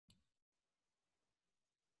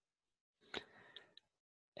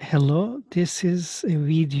Hello, this is a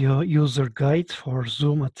video user guide for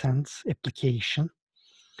ZoomAttend application.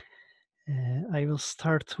 I will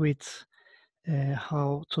start with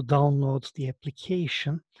how to download the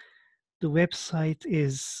application. The website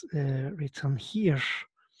is written here.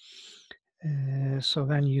 So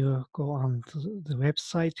when you go on to the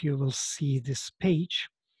website, you will see this page.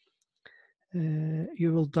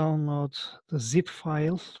 You will download the zip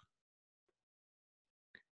file.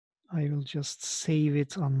 I will just save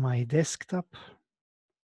it on my desktop.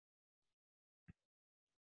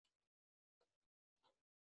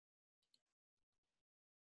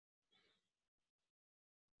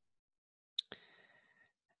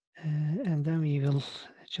 And then we will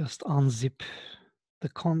just unzip the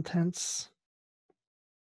contents.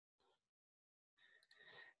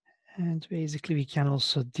 And basically we can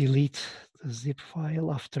also delete the zip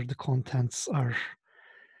file after the contents are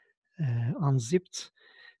unzipped.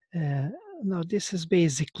 Now this is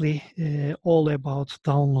basically all about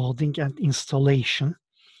downloading and installation.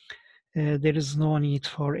 There is no need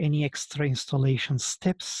for any extra installation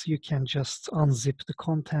steps. You can just unzip the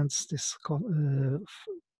contents, this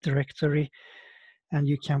directory, and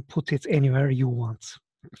you can put it anywhere you want.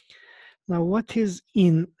 Now what is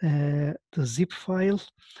in the zip file?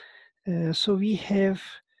 So we have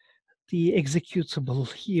the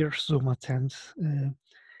executable here, ZoomAttend.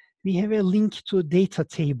 We have a link to data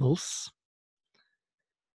tables.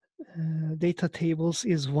 Data tables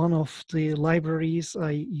is one of the libraries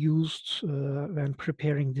I used when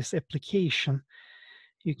preparing this application.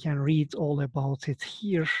 You can read all about it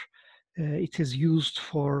here. It is used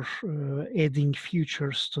for adding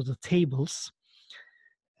features to the tables.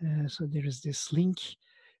 So there is this link.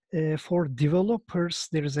 For developers,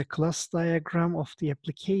 there is a class diagram of the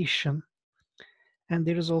application. And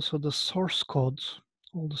there is also the source code.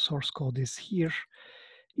 All the source code is here.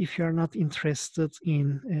 If you are not interested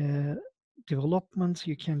in development,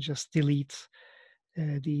 you can just delete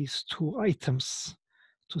these two items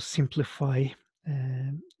to simplify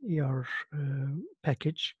your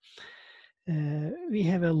package. We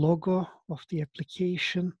have a logo of the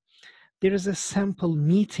application. There is a sample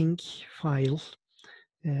meeting file,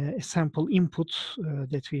 a sample input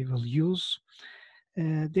that we will use.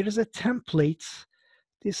 There is a template.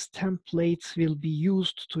 This template will be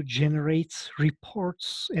used to generate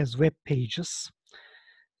reports as web pages.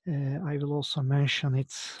 I will also mention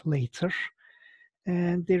it later.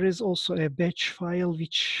 And there is also a batch file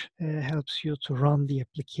which helps you to run the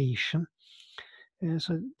application.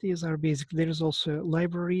 So these are basically, there is also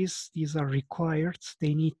libraries. These are required.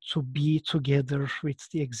 They need to be together with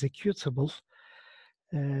the executable.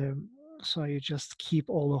 So you just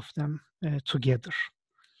keep all of them together.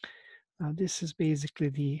 This is basically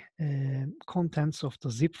the contents of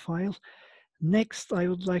the zip file. Next, I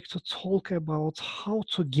would like to talk about how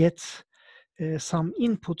to get some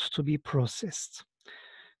input to be processed.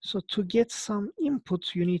 So to get some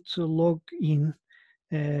input, you need to log in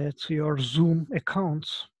to your Zoom account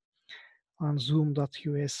on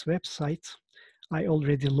zoom.us website. I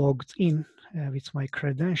already logged in with my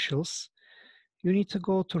credentials. You need to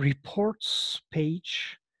go to reports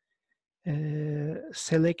page,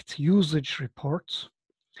 select usage report,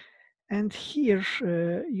 and here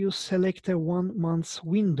you select a 1 month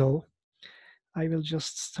window. I will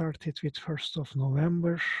just start it with 1st of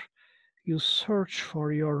November. You search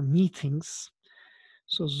for your meetings.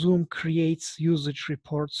 So Zoom creates usage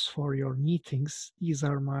reports for your meetings. These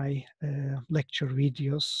are my lecture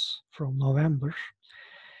videos from November.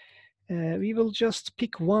 We will just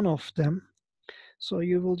pick one of them. So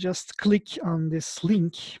you will just click on this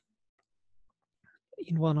link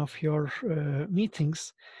in one of your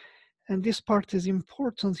meetings. And this part is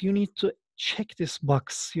important. You need to check this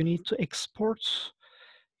box. You need to export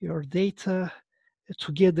your data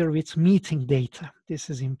together with meeting data. This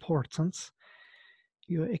is important.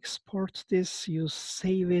 You export this, you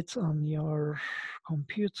save it on your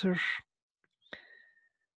computer.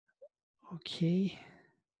 Okay.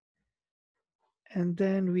 And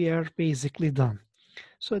then we are basically done.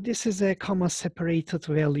 So this is a comma-separated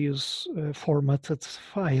values formatted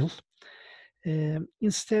file.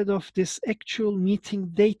 Instead of this actual meeting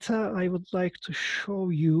data, I would like to show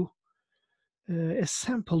you a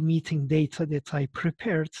sample meeting data that I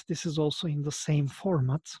prepared. This is also in the same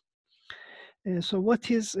format. So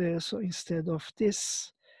what is, so instead of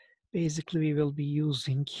this, basically we will be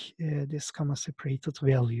using this comma-separated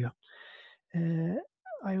value.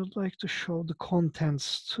 I would like to show the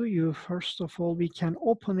contents to you. First of all, we can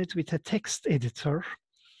open it with a text editor.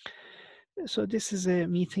 So this is a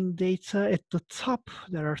meeting data. At the top,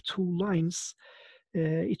 there are 2 lines.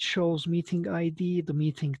 It shows meeting ID, the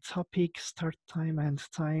meeting topic, start time, end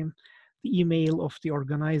time, the email of the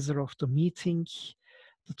organizer of the meeting,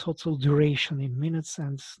 the total duration in minutes,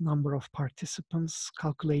 and number of participants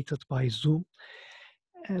calculated by Zoom.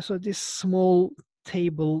 So this small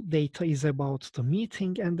table data is about the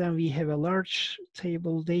meeting, and then we have a large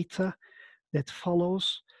table data that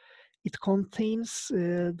follows. It contains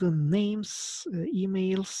the names,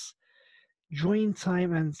 emails, join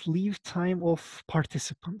time and leave time of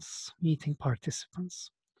participants, meeting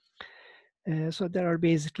participants. So there are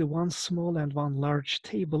basically one small and one large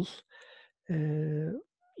table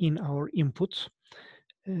in our input.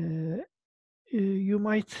 You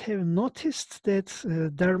might have noticed that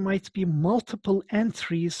there might be multiple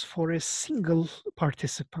entries for a single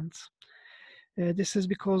participant. This is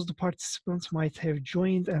because the participants might have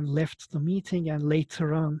joined and left the meeting and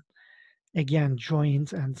later on again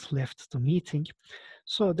joined and left the meeting.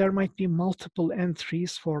 So there might be multiple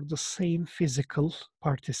entries for the same physical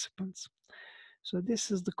participants. So this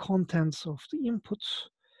is the contents of the input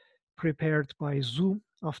prepared by Zoom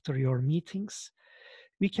after your meetings.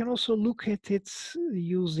 We can also look at it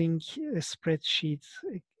using a spreadsheet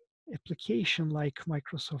application like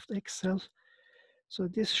Microsoft Excel. So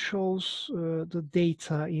this shows the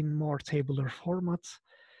data in more tabular format.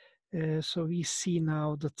 So we see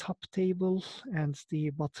now the top table and the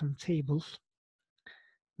bottom table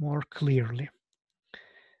more clearly.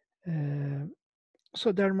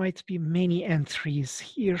 So there might be many entries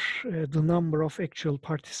here. The number of actual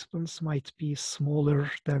participants might be smaller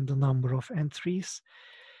than the number of entries.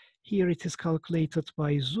 Here it is calculated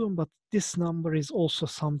by Zoom, but this number is also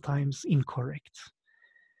sometimes incorrect.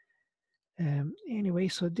 Anyway,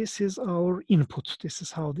 so this is our input. This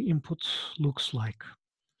is how the input looks like.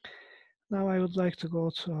 Now I would like to go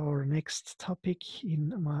to our next topic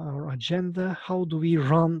in our agenda. How do we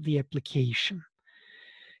run the application?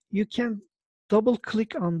 You can double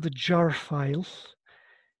click on the jar file.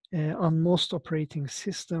 On most operating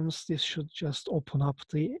systems, this should just open up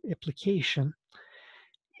the application.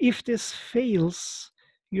 If this fails,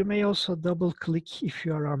 you may also double click if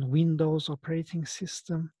you are on Windows operating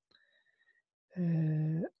system.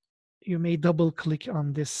 You may double click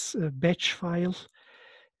on this batch file.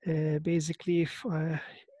 Basically, if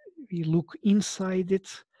we look inside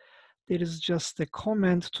it, there is just a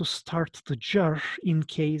command to start the jar in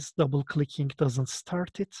case double clicking doesn't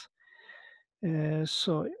start it.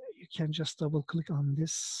 So you can just double click on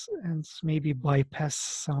this and maybe bypass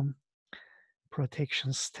some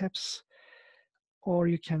protection steps. Or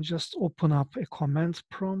you can just open up a command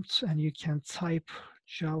prompt and you can type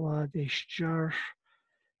java-jar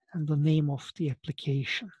and the name of the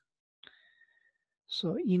application.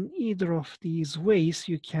 So in either of these ways,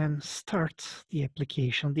 you can start the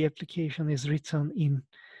application. The application is written in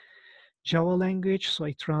Java language, so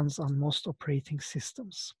it runs on most operating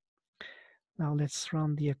systems. Now let's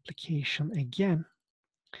run the application again.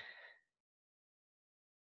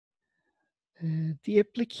 The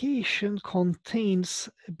application contains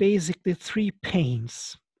basically three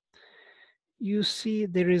panes. You see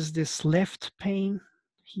there is this left pane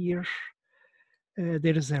here.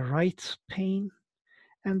 There is a right pane.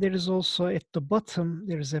 And there is also at the bottom,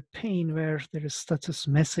 there is a pane where there is status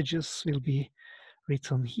messages will be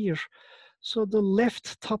written here. So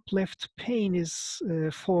the top left pane is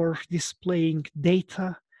for displaying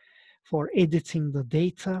data, for editing the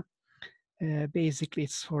data. Basically,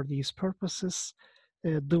 it's for these purposes.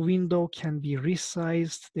 The window can be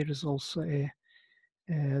resized. There is also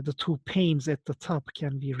the two panes at the top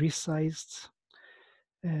can be resized.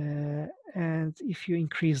 And if you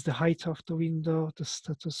increase the height of the window, the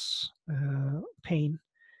status pane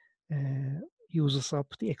uses up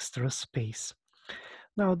the extra space.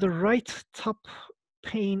 Now, the right top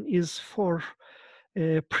pane is for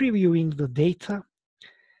previewing the data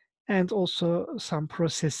and also some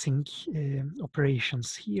processing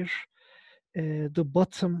operations here. The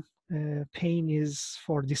bottom pane is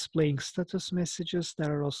for displaying status messages.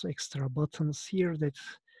 There are also extra buttons here that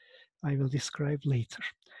I will describe later.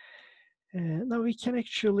 Now we can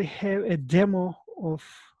actually have a demo of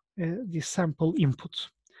the sample input.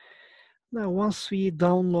 Now, once we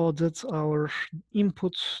downloaded our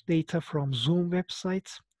input data from Zoom website,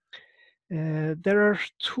 there are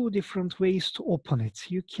two different ways to open it.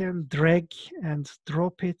 You can drag and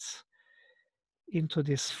drop it into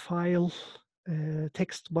this file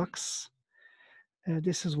text box.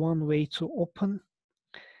 This is one way to open.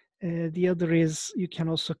 The other is you can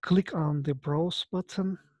also click on the browse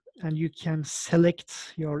button and you can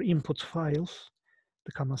select your input file,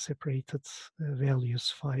 the comma separated values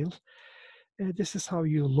file. This is how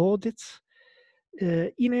you load it.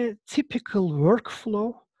 In a typical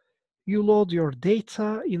workflow, you load your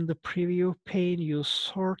data in the preview pane, you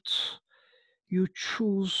sort, you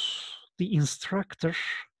choose the instructor,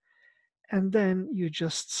 and then you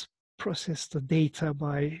just process the data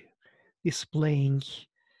by displaying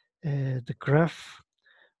the graph,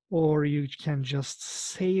 or you can just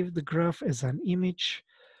save the graph as an image,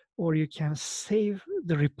 or you can save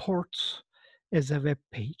the report as a web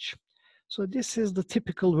page. So this is the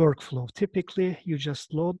typical workflow. Typically, you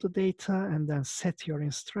just load the data and then set your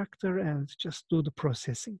instructor and just do the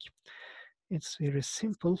processing. It's very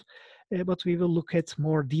simple, but we will look at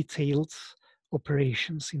more detailed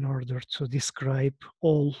operations in order to describe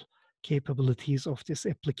all capabilities of this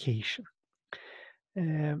application.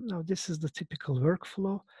 Now, this is the typical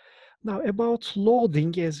workflow. Now, about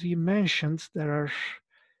loading, as we mentioned, there are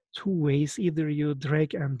two ways. Either you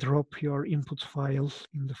drag and drop your input file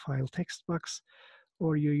in the file text box,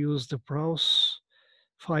 or you use the browse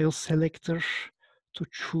file selector to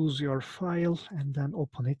choose your file and then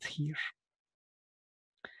open it here.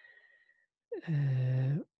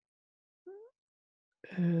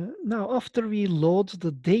 Now, after we load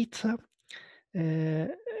the data,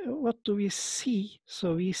 what do we see?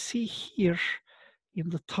 So we see here in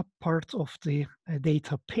the top part of the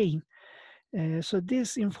data pane. So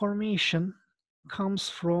this information comes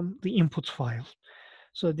from the input file.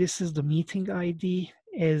 So this is the meeting ID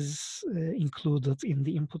as included in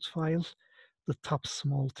the input file, the top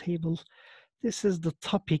small table. This is the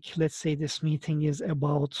topic. Let's say this meeting is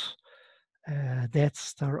about Death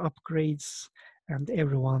Star upgrades, and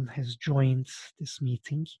everyone has joined this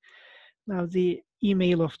meeting. Now the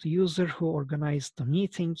email of the user who organized the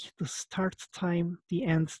meeting, the start time, the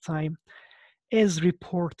end time, as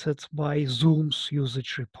reported by Zoom's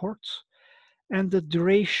usage report, and the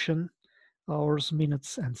duration, hours,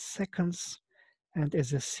 minutes, and seconds, and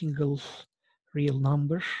as a single real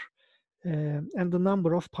number, and the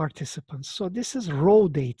number of participants. So this is raw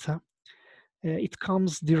data. It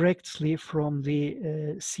comes directly from the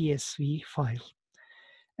CSV file.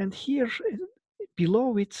 And here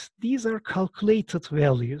below it, these are calculated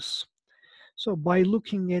values. So by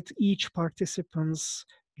looking at each participant's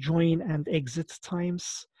join and exit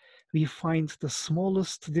times, we find the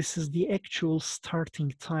smallest. This is the actual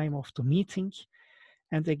starting time of the meeting.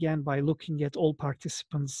 And again, by looking at all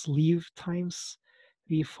participants' leave times,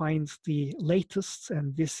 we find the latest,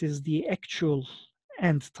 and this is the actual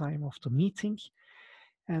end time of the meeting.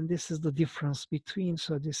 And this is the difference between,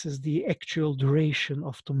 so this is the actual duration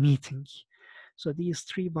of the meeting. So these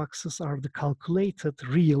three boxes are the calculated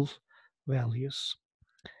real values.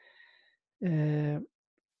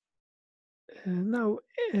 Now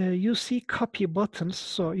you see copy buttons,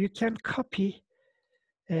 so you can copy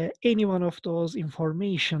any one of those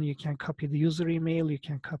information. You can copy the user email, you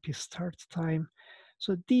can copy start time.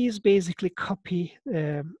 So these basically copy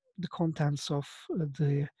the contents of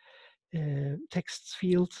the text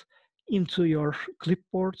field into your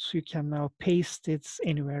clipboard. So you can now paste it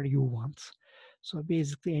anywhere you want. So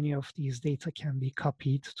basically any of these data can be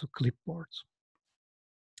copied to clipboard.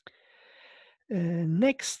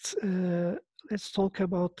 Next, let's talk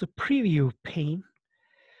about the preview pane.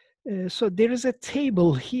 So there is a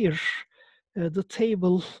table here. The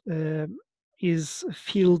table is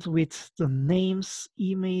filled with the names,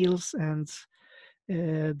 emails, and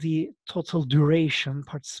the total duration,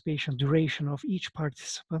 participation duration of each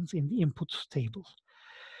participant in the input table.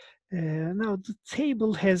 Now the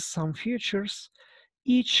table has some features.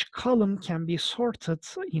 Each column can be sorted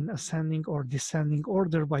in ascending or descending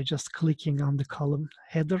order by just clicking on the column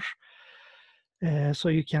header. So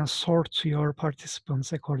you can sort your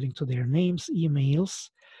participants according to their names, emails,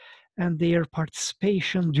 and their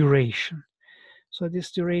participation duration. So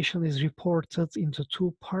this duration is reported into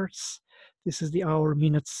two parts. This is the hour,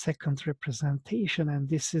 minute, second representation, and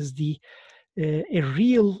this is the a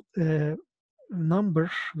real number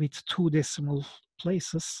with 2 decimal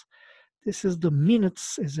places. This is the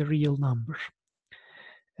minutes as a real number.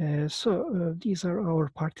 So these are our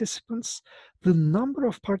participants. The number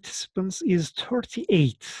of participants is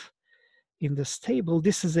 38 in this table.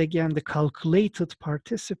 This is again the calculated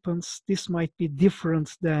participants. This might be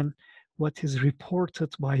different than what is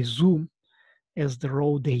reported by Zoom as the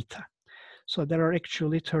raw data. So there are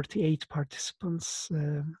actually 38 participants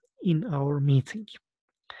in our meeting.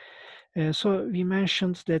 So we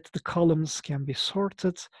mentioned that the columns can be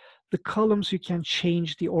sorted. The columns, you can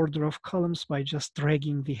change the order of columns by just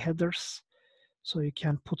dragging the headers. So you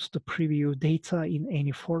can put the preview data in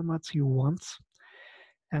any format you want.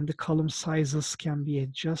 And the column sizes can be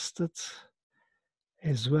adjusted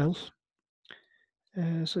as well.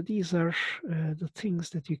 So these are the things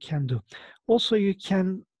that you can do. Also, you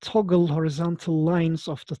can toggle horizontal lines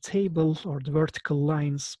of the table or the vertical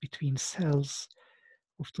lines between cells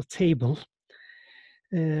of the table.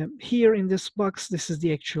 Here in this box, this is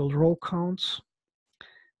the actual row count,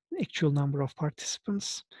 actual number of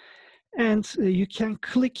participants. And you can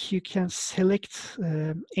click, you can select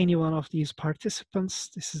any one of these participants.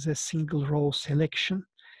 This is a single row selection.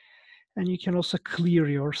 And you can also clear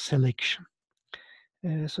your selection.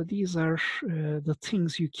 So these are the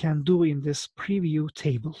things you can do in this preview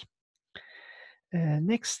table.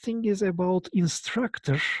 Next thing is about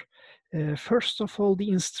instructor. First of all, the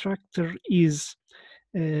instructor is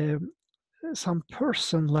some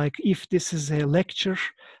person, like if this is a lecture,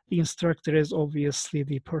 the instructor is obviously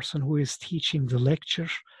the person who is teaching the lecture.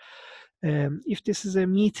 If this is a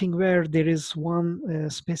meeting where there is one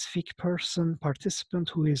specific person, participant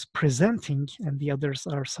who is presenting and the others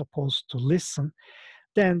are supposed to listen,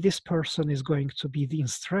 then this person is going to be the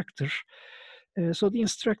instructor. So the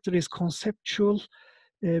instructor is conceptual.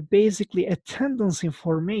 Basically, attendance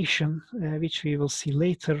information, which we will see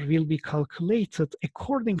later, will be calculated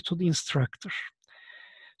according to the instructor.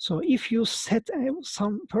 So if you set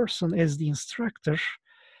some person as the instructor,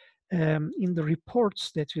 in the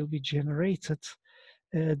reports that will be generated,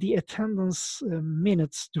 the attendance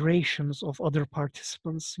minutes durations of other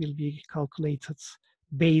participants will be calculated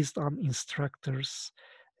based on instructors'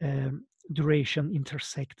 duration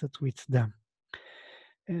intersected with them.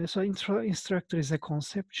 So instructor is a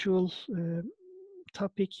conceptual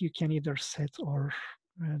topic. You can either set or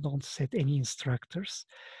don't set any instructors.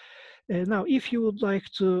 Now, if you would like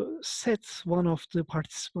to set one of the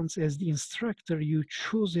participants as the instructor, you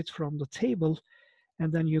choose it from the table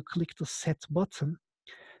and then you click the set button.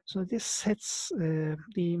 So this sets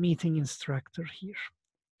the meeting instructor here.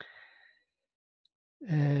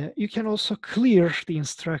 You can also clear the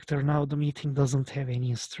instructor. Now the meeting doesn't have any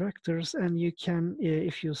instructors, and you can,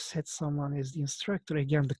 if you set someone as the instructor,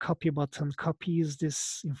 again, the copy button copies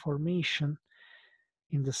this information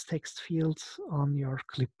in this text field on your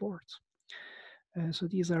clipboard. So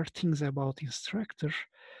these are things about instructor.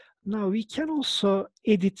 Now we can also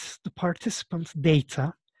edit the participant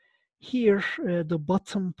data. Here, the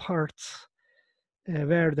bottom part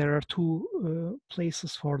where there are two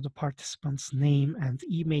places for the participant's name and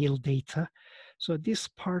email data. So this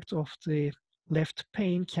part of the left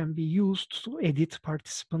pane can be used to edit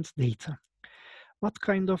participant data. What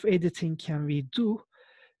kind of editing can we do?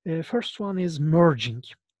 First one is merging.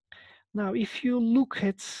 Now, if you look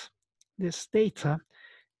at this data,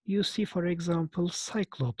 you see, for example,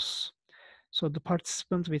 Cyclops. So the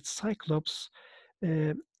participant with Cyclops,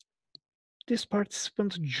 this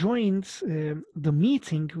participant joined the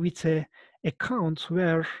meeting with an account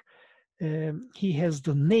where he has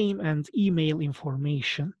the name and email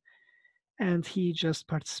information, and he just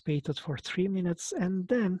participated for 3 minutes, and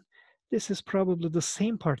then this is probably the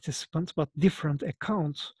same participant but different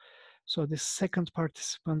account. So this second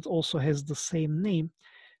participant also has the same name,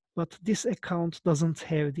 but this account doesn't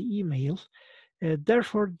have the email.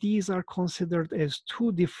 Therefore, these are considered as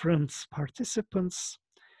two different participants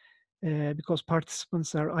because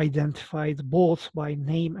participants are identified both by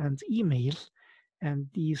name and email, and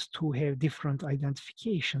these two have different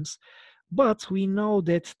identifications. But we know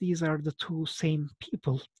that these are the two same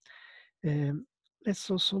people.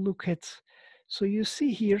 Let's also look at, so you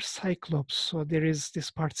see here Cyclops. So there is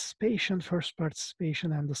this participation, first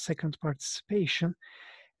participation and the second participation.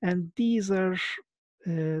 And these are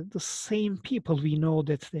the same people. We know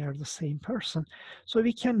that they are the same person. So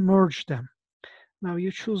we can merge them. Now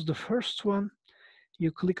you choose the first one.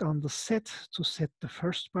 You click on the set to set the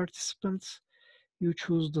first participant. You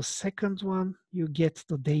choose the second one. You get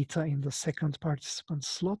the data in the second participant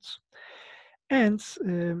slot. And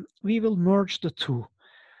we will merge the two.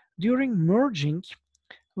 During merging,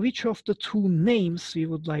 which of the two names we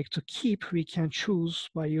would like to keep, we can choose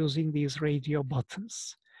by using these radio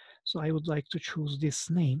buttons. So I would like to choose this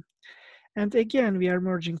name. And again, we are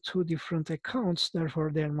merging two different accounts,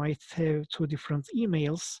 therefore there might have two different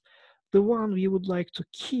emails. The one we would like to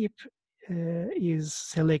keep is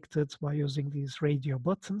selected by using these radio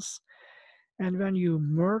buttons. And when you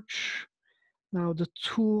merge, now the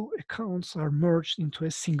two accounts are merged into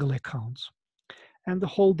a single account. And the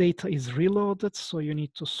whole data is reloaded, so you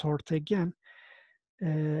need to sort again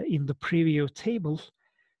in the preview table.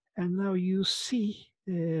 And now you see,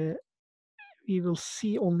 we will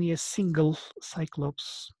see only a single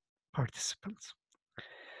Cyclops participant.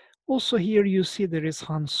 Also here you see there is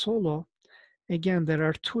Han Solo. Again, there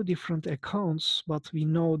are two different accounts, but we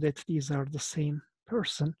know that these are the same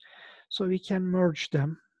person. So we can merge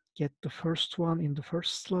them get the first one in the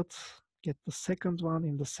first slot, get the second one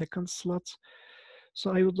in the second slot.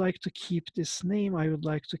 So I would like to keep this name, I would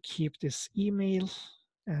like to keep this email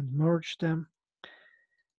and merge them.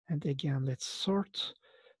 And again, let's sort.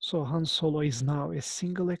 So Han Solo is now a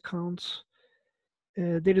single account.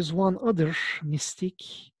 There is one other Mystic.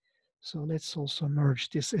 So let's also merge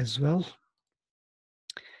this as well.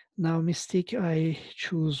 Now Mystic, I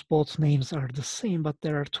choose both names are the same, but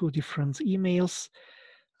there are two different emails.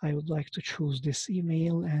 I would like to choose this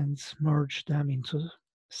email and merge them into a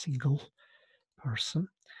single person.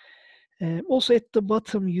 Also at the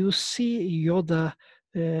bottom, you see Yoda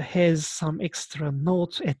has some extra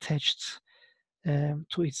note attached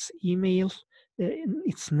to its email,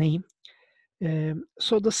 its name.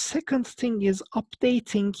 So the second thing is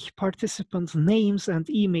updating participant names and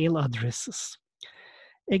email addresses.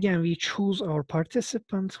 Again, we choose our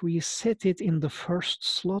participant, we set it in the first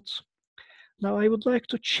slot. Now I would like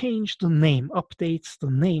to change the name, update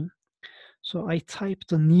the name. So I type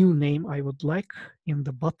the new name I would like in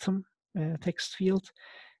the bottom text field,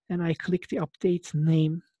 and I click the update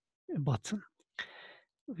name button.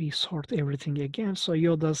 We sort everything again, so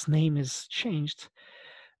Yoda's name is changed.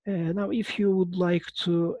 Now, if you would like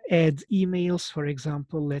to add emails, for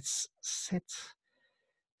example, let's set,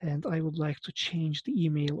 and I would like to change the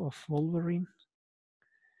email of Wolverine.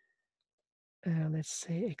 Let's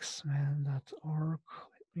say xman.org.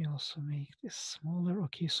 Let me also make this smaller.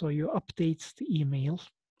 Okay, so you update the email.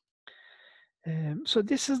 So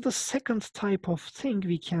this is the second type of thing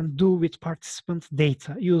we can do with participant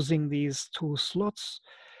data using these two slots.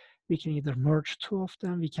 We can either merge two of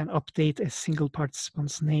them. We can update a single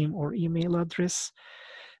participant's name or email address.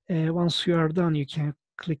 Once you are done, you can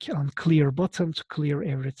click on clear button to clear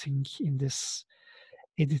everything in this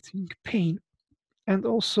editing pane. And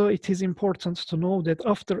also it is important to know that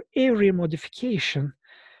after every modification,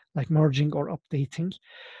 like merging or updating,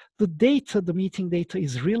 the data, the meeting data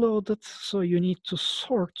is reloaded. So you need to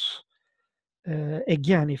sort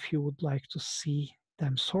again if you would like to see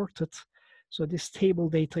them sorted. So this table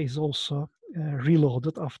data is also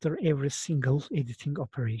reloaded after every single editing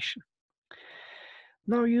operation.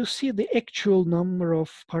 Now you see the actual number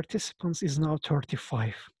of participants is now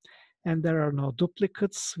 35. And there are no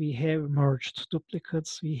duplicates. We have merged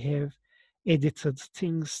duplicates. We have edited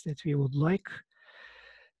things that we would like.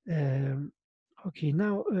 Okay,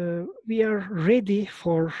 now we are ready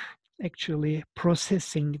for actually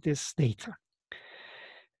processing this data.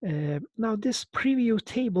 Now this preview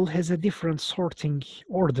table has a different sorting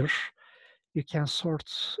order. You can sort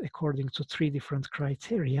according to 3 different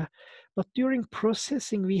criteria, but during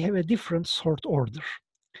processing we have a different sort order.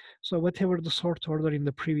 So whatever the sort order in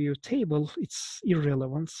the preview table, it's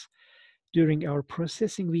irrelevant. During our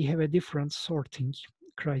processing, we have a different sorting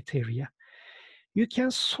criteria. You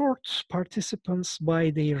can sort participants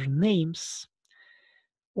by their names,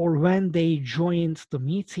 or when they joined the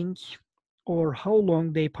meeting, or how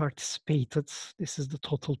long they participated. This is the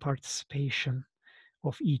total participation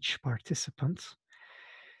of each participant.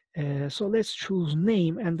 So let's choose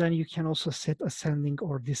name, and then you can also set ascending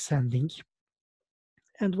or descending.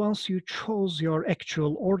 And once you chose your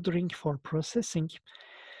actual ordering for processing,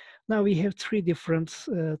 now we have 3 different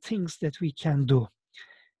things that we can do.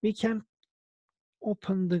 We can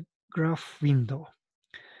open the graph window.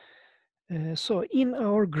 So in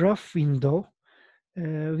our graph window,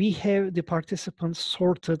 we have the participants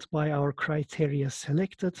sorted by our criteria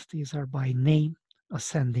selected. These are by name,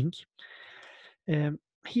 ascending.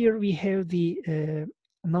 Here we have the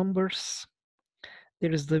numbers.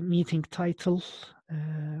 There is the meeting title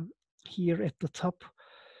here at the top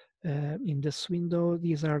in this window.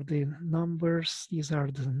 These are the numbers, these are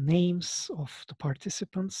the names of the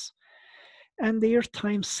participants and their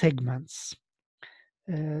time segments.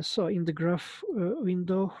 So in the graph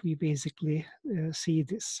window, we basically see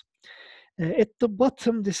this. At the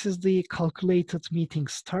bottom, this is the calculated meeting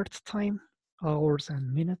start time, hours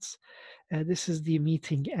and minutes. This is the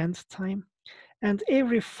meeting end time. And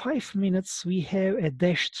every 5 minutes, we have a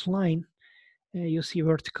dashed line. You see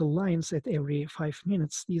vertical lines at every 5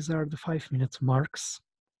 minutes. These are the 5-minute marks.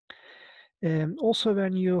 Also,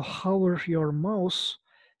 when you hover your mouse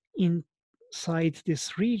inside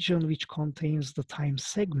this region, which contains the time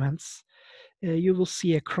segments, you will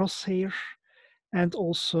see a crosshair and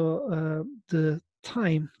also the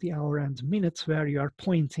time, the hour and minutes where you are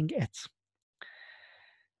pointing at.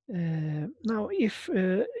 Now, if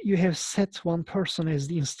you have set one person as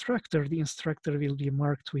the instructor will be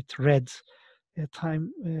marked with red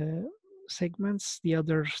time segments. The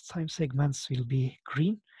other time segments will be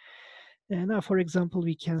green. Now, for example,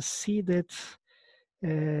 we can see that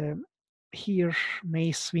here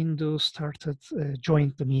May's window started,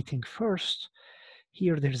 joined the meeting first.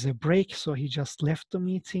 Here there's a break, so he just left the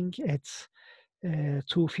meeting at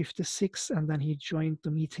 2:56, and then he joined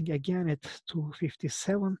the meeting again at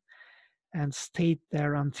 2:57 and stayed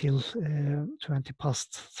there until 20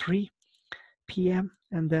 past 3 p.m.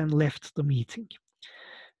 and then left the meeting.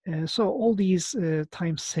 So all these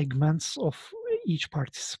time segments of each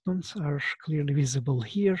participant are clearly visible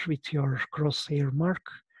here with your crosshair mark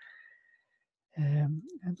and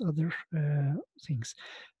other things.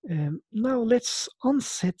 Now let's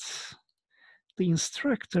unset the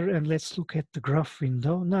instructor and let's look at the graph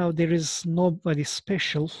window. Now there is nobody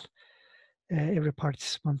special. Every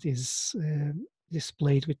participant is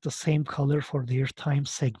displayed with the same color for their time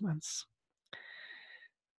segments.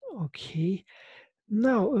 Okay.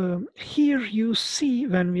 Now, here you see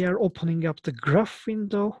when we are opening up the graph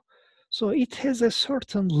window, so it has a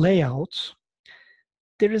certain layout.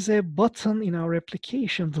 There is a button in our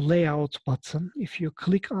application, the layout button. If you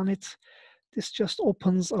click on it, this just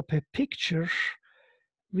opens up a picture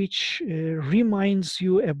which reminds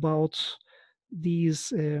you about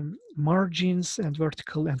these margins and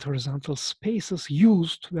vertical and horizontal spaces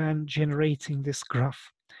used when generating this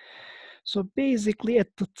graph. So basically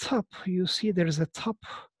at the top, you see there is a top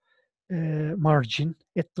margin.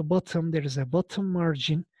 At the bottom, there is a bottom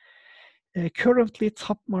margin. Currently,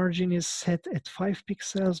 top margin is set at 5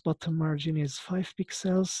 pixels, bottom margin is 5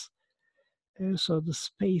 pixels. So the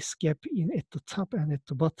space gap at the top and at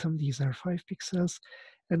the bottom, these are 5 pixels.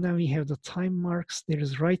 And then we have the time marks. There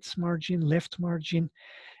is right margin, left margin.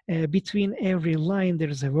 Between every line, there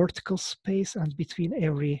is a vertical space, and between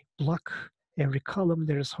every block, every column,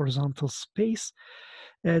 there is horizontal space.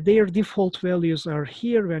 Their default values are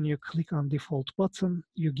here. When you click on default button,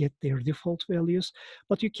 you get their default values,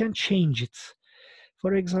 but you can change it.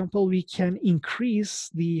 For example, we can increase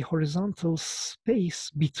the horizontal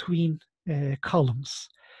space between columns.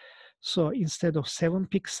 So instead of 7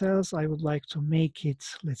 pixels, I would like to make it,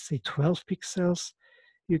 let's say 12 pixels.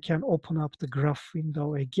 You can open up the graph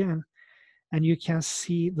window again, and you can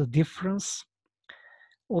see the difference.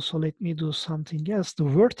 Also, let me do something else. The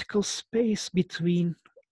vertical space between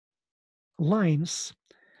lines,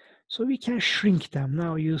 so we can shrink them.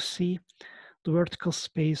 Now you see the vertical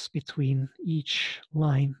space between each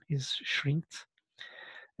line is shrinked.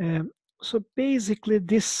 So basically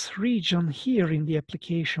this region here in the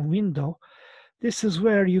application window, this is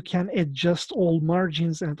where you can adjust all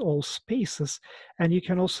margins and all spaces, and you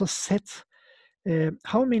can also set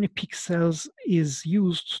how many pixels is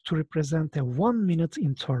used to represent a 1-minute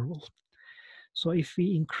interval. So if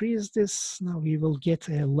we increase this, now we will get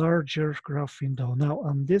a larger graph window. Now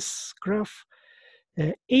on this graph,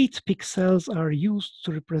 8 pixels are used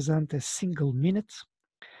to represent a single minute.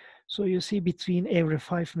 So you see between every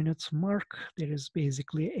 5 minutes mark, there is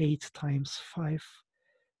basically 8 times 5,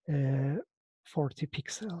 40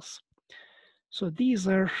 pixels. So these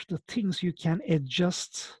are the things you can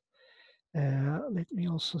adjust. Let me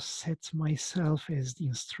also set myself as the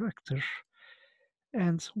instructor.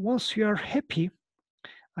 And once you are happy,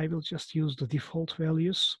 I will just use the default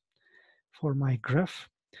values for my graph.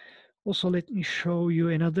 Also, let me show you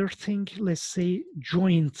another thing. Let's say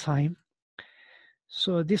join time.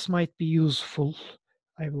 So this might be useful.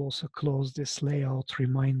 I will also close this layout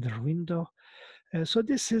reminder window. So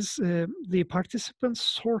this is the participants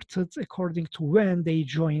sorted according to when they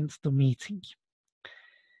joined the meeting.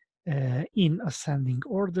 In ascending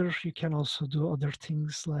order, you can also do other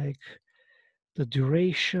things like the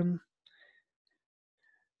duration.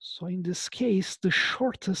 So in this case, the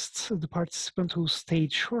shortest, the participant who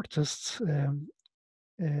stayed shortest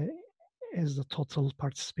as the total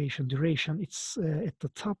participation duration, it's at the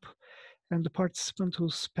top, and the participant who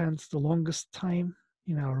spent the longest time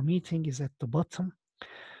in our meeting is at the bottom.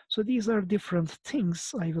 So these are different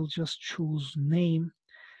things. I will just choose name,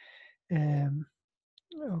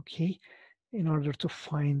 okay, in order to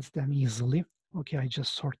find them easily. Okay, I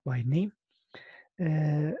just sort by name.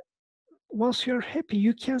 Once you're happy,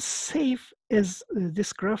 you can save as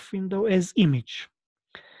this graph window as image.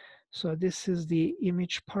 So this is the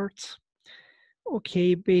image part.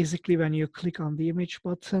 Okay, basically when you click on the image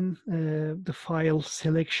button, the file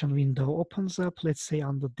selection window opens up. Let's say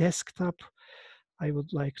on the desktop, I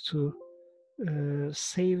would like to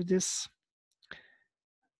save this.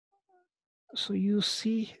 So you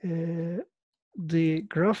see the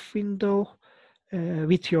graph window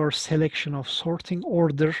with your selection of sorting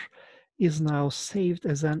order is now saved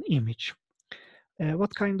as an image.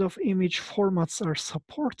 What kind of image formats are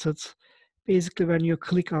supported? Basically, when you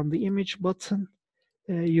click on the image button,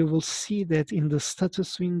 you will see that in the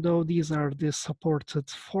status window, these are the supported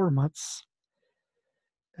formats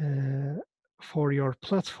for your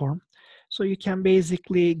platform. So you can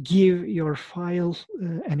basically give your file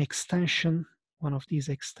an extension, one of these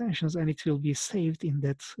extensions, and it will be saved in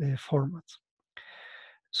that format.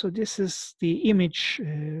 So this is the image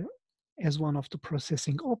as one of the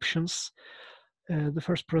processing options. The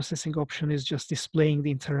first processing option is just displaying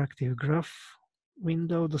the interactive graph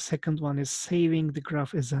window. The second one is saving the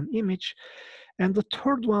graph as an image. And the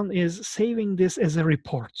third one is saving this as a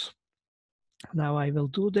report. Now I will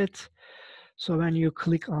do that. So when you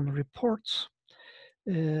click on reports,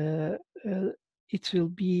 it will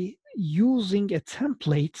be using a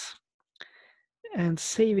template and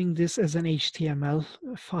saving this as an HTML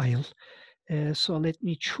file. So let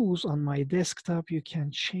me choose on my desktop. You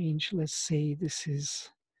can change, let's say this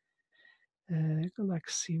is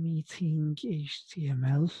Galaxy Meeting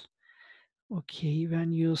HTML. Okay,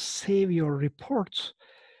 when you save your report,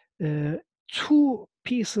 two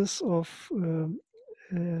pieces of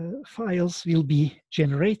files will be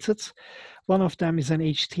generated. One of them is an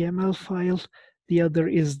HTML file. The other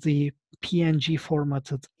is the PNG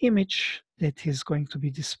formatted image that is going to be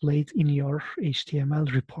displayed in your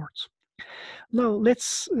HTML report. Now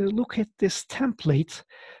let's look at this template.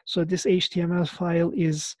 So this HTML file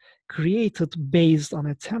is created based on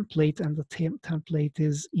a template, and the template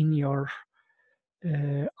is in your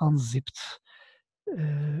unzipped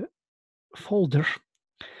folder.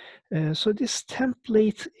 So this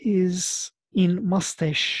template is in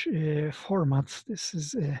mustache format. This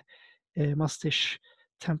is a mustache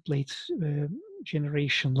template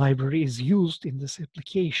generation library is used in this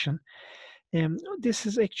application. This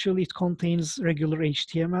is actually, it contains regular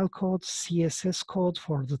HTML code, CSS code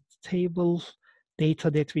for the table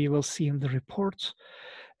data that we will see in the report.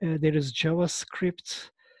 There is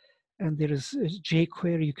JavaScript, and there is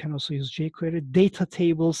jQuery. You can also use jQuery. Data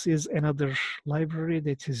tables is another library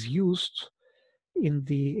that is used in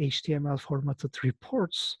the HTML formatted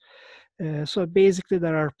reports. So basically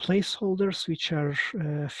there are placeholders which are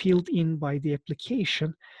filled in by the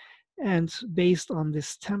application, and based on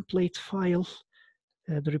this template file,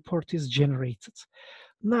 the report is generated.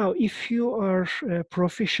 Now, if you are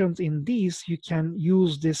proficient in these, you can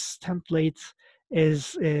use this template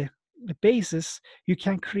as a basis. You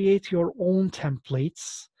can create your own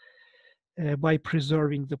templates by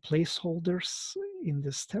preserving the placeholders in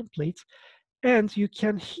this template. And you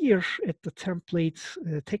can here at the template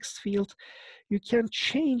text field, you can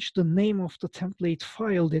change the name of the template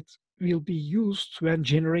file that will be used when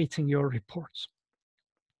generating your reports.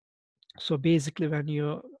 So basically when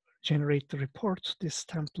you generate the report, this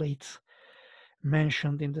template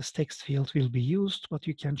mentioned in this text field will be used, but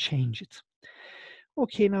you can change it.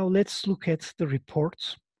 Okay, now let's look at the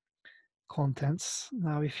report contents.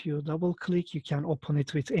 Now if you double click, you can open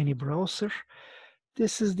it with any browser.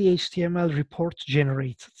 This is the HTML report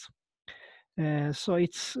generated. So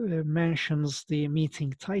it mentions the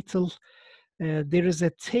meeting title. There is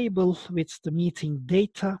a table with the meeting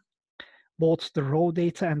data, both the raw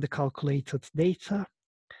data and the calculated data.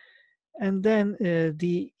 And then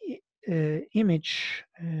the image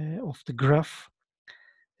of the graph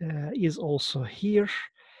is also here.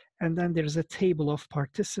 And then there's a table of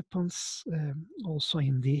participants also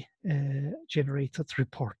in the generated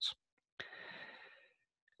report.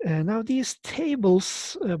 Now these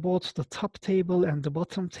tables, both the top table and the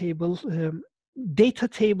bottom table, data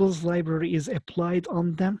tables library is applied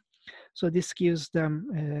on them. So this gives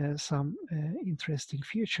them some interesting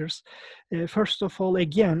features. First of all,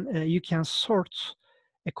 again, you can sort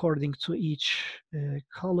according to each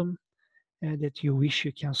column that you wish.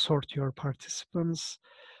 You can sort your participants,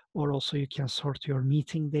 or also you can sort your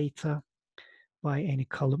meeting data by any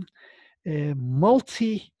column.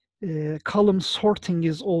 Multi-column sorting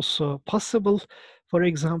is also possible. For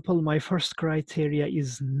example, my first criteria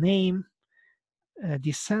is name,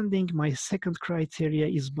 descending. My second criteria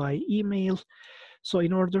is by email. So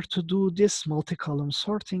in order to do this multi-column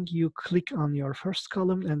sorting, you click on your first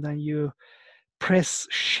column and then you press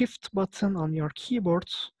Shift button on your keyboard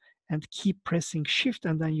and keep pressing Shift,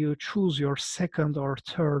 and then you choose your second or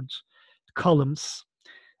third columns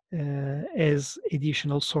as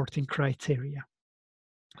additional sorting criteria.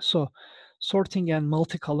 So sorting and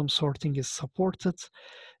multi-column sorting is supported.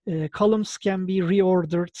 Columns can be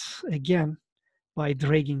reordered again by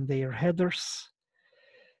dragging their headers.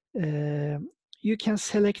 You can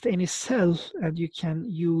select any cell and you can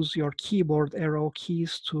use your keyboard arrow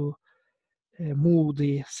keys to move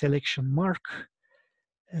the selection mark.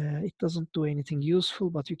 It doesn't do anything useful,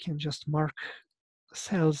 but you can just mark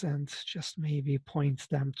cells and just maybe point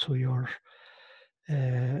them to your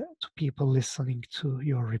to people listening to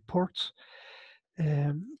your report.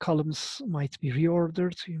 Columns might be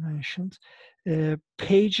reordered, you mentioned.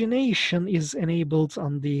 Pagination is enabled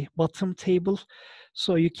on the bottom table.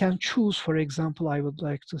 So you can choose, for example, I would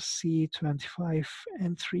like to see 25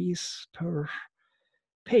 entries per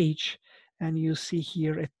page. And you see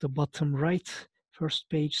here at the bottom right, first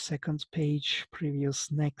page, second page,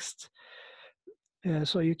 previous, next.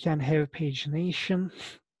 So you can have pagination.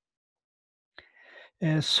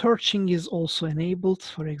 Searching is also enabled.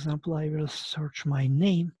 For example, I will search my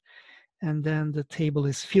name, and then the table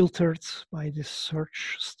is filtered by this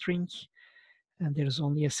search string, and there's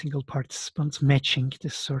only a single participant matching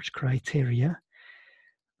this search criteria.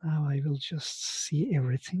 Now I will just see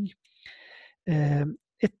everything.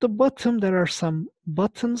 At the bottom, there are some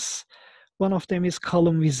buttons. One of them is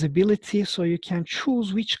column visibility, so you can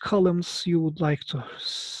choose which columns you would like to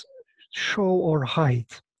show or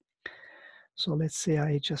hide. So let's say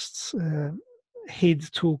I just hid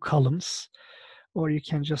 2 columns, or you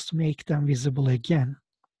can just make them visible again.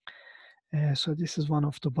 So this is one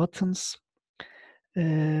of the buttons.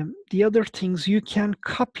 The other things, you can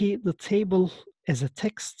copy the table as a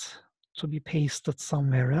text to be pasted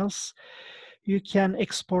somewhere else. You can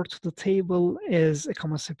export the table as a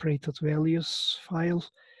comma-separated values file.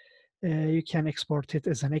 You can export it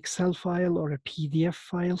as an Excel file or a PDF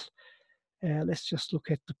file. Let's just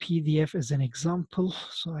look at the PDF as an example.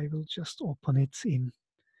 So I will just open it in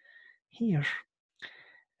here.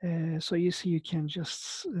 So you see, you can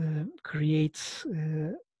just create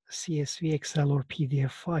CSV, Excel, or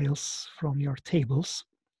PDF files from your tables.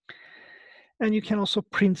 And you can also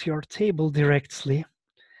print your table directly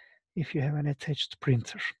if you have an attached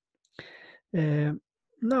printer.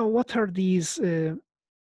 Now, what are these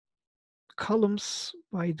columns,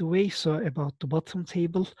 by the way? So about the bottom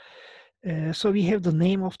table. So we have the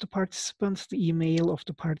name of the participant, the email of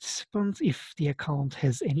the participant, if the account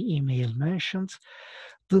has any email mentioned,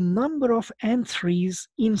 the number of entries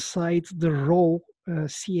inside the raw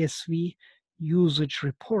CSV usage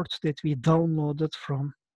report that we downloaded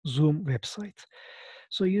from Zoom website.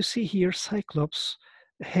 So you see here, Cyclops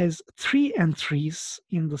has 3 entries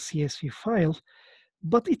in the CSV file,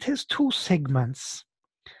 but it has 2 segments,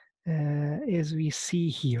 as we see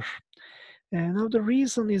here. Now the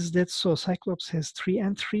reason is that Cyclops has 3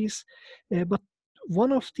 entries, but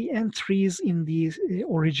one of the entries in the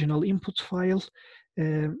original input file,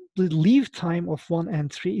 the leave time of one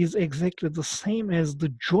entry is exactly the same as the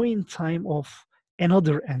join time of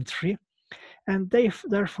another entry. And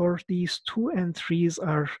therefore, these 2 entries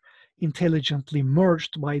are intelligently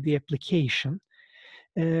merged by the application.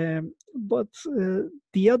 But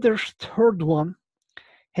the other third one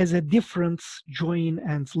has a different join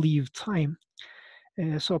and leave time.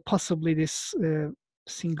 So possibly this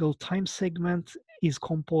single time segment is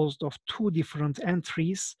composed of 2 different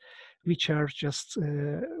entries, which are just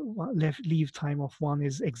leave time of one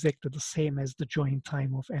is exactly the same as the join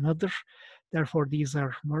time of another. Therefore, these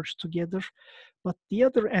are merged together. But the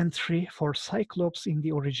other entry for Cyclops in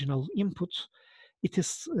the original input, it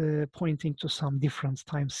is pointing to some different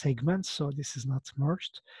time segments, so this is not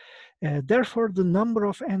merged. Therefore, the number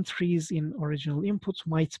of entries in original input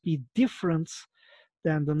might be different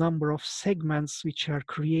than the number of segments which are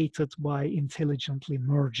created by intelligently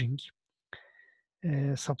merging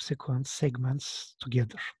subsequent segments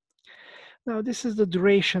together. Now, this is the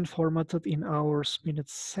duration formatted in hours,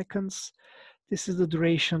 minutes, seconds. This is the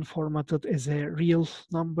duration formatted as a real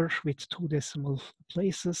number with 2 decimal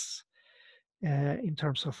places in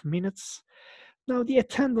terms of minutes. Now, the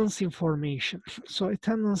attendance information. So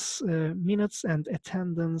attendance minutes and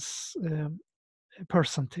attendance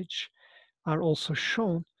percentage are also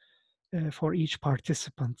shown for each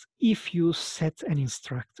participant if you set an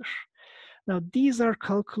instructor. Now, these are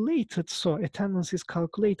calculated, so attendance is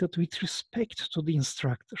calculated with respect to the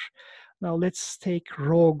instructor. Now, let's take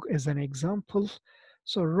Rogue as an example.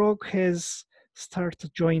 So Rogue has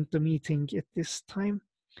joined the meeting at this time,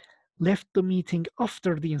 left the meeting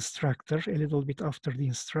after the instructor, a little bit after the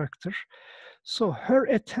instructor. So her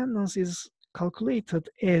attendance is calculated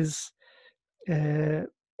as a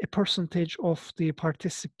percentage of the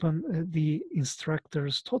participant, the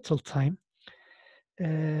instructor's total time,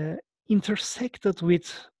 intersected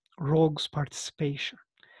with Rogue's participation.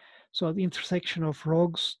 So the intersection of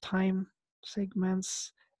Rogue's time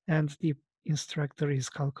segments and the instructor is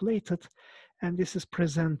calculated, and this is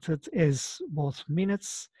presented as both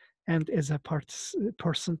minutes and as a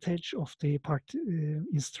percentage of the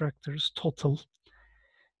instructor's total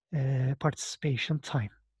participation time.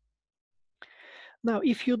 Now,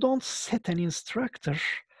 if you don't set an instructor,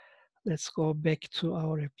 Let's go back to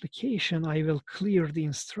our application. I will clear the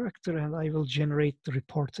instructor and I will generate the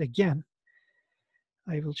report again.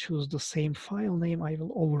 I will choose the same file name. I will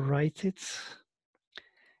overwrite it.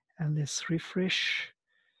 And let's refresh.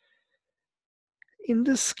 In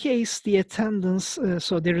this case, the attendance,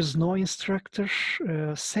 so there is no instructor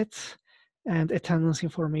set, and attendance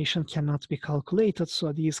information cannot be calculated,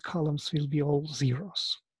 so these columns will be all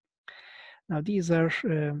zeros. Now these are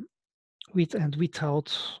with and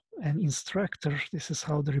without an instructor. This is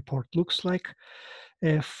how the report looks like.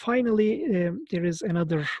 Finally, there is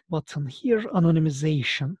another button here,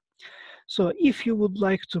 anonymization. So if you would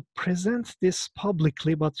like to present this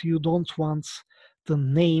publicly, but you don't want the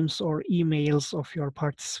names or emails of your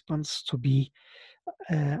participants to be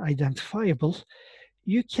identifiable,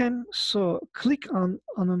 you can click on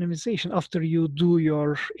anonymization after you do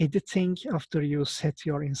your editing, after you set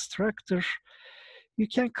your instructor. You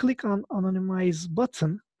can click on anonymize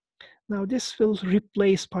button. Now this will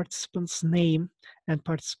replace participant's name and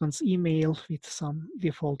participant's email with some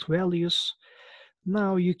default values.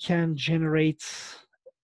 Now you can generate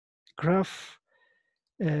graph,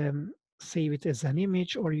 save it as an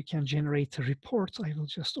image, or you can generate a report. I will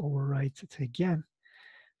just overwrite it again.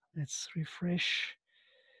 Let's refresh.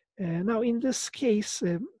 Now in this case,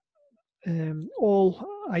 all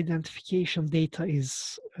identification data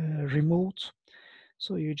is remote.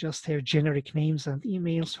 So you just have generic names and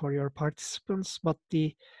emails for your participants, but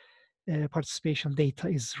the participation data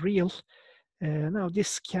is real. Now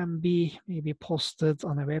this can be maybe posted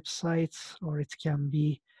on a website, or it can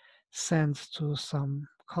be sent to some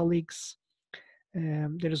colleagues.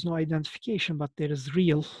 There is no identification, but there is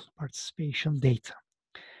real participation data.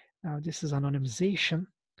 Now this is anonymization.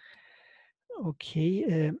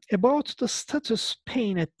 Okay, about the status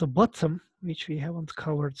pane at the bottom, which we haven't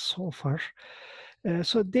covered so far.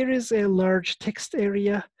 So there is a large text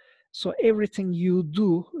area. So everything you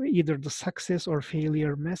do, either the success or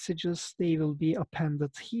failure messages, they will be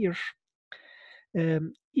appended here.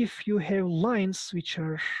 If you have lines which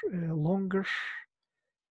are longer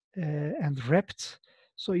and wrapped,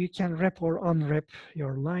 so you can wrap or unwrap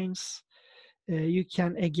your lines. You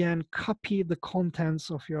can again copy the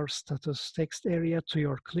contents of your status text area to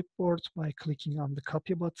your clipboard by clicking on the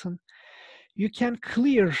copy button. You can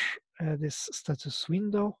clear this status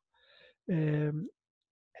window.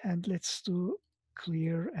 And let's do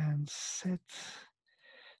clear and set.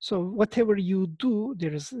 So whatever you do,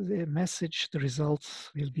 there is a message, the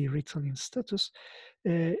results will be written in status.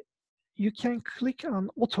 You can click on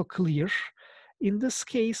auto clear. In this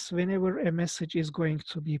case, whenever a message is going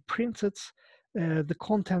to be printed, the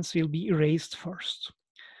contents will be erased first.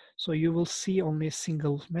 So you will see only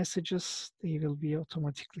single messages. They will be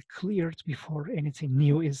automatically cleared before anything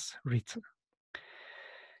new is written.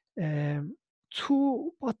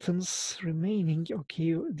 Two buttons remaining.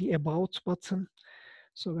 Okay, the About button.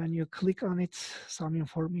 So when you click on it, some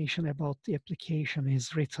information about the application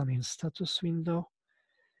is written in status window.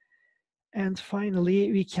 And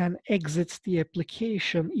finally, we can exit the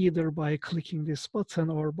application either by clicking this button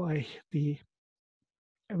or by the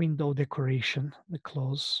window decoration, the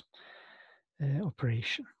close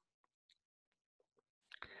operation.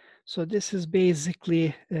 So this is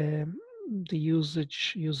basically the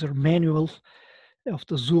user manual of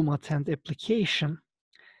the ZoomAttend application.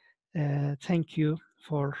 Thank you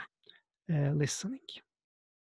for listening.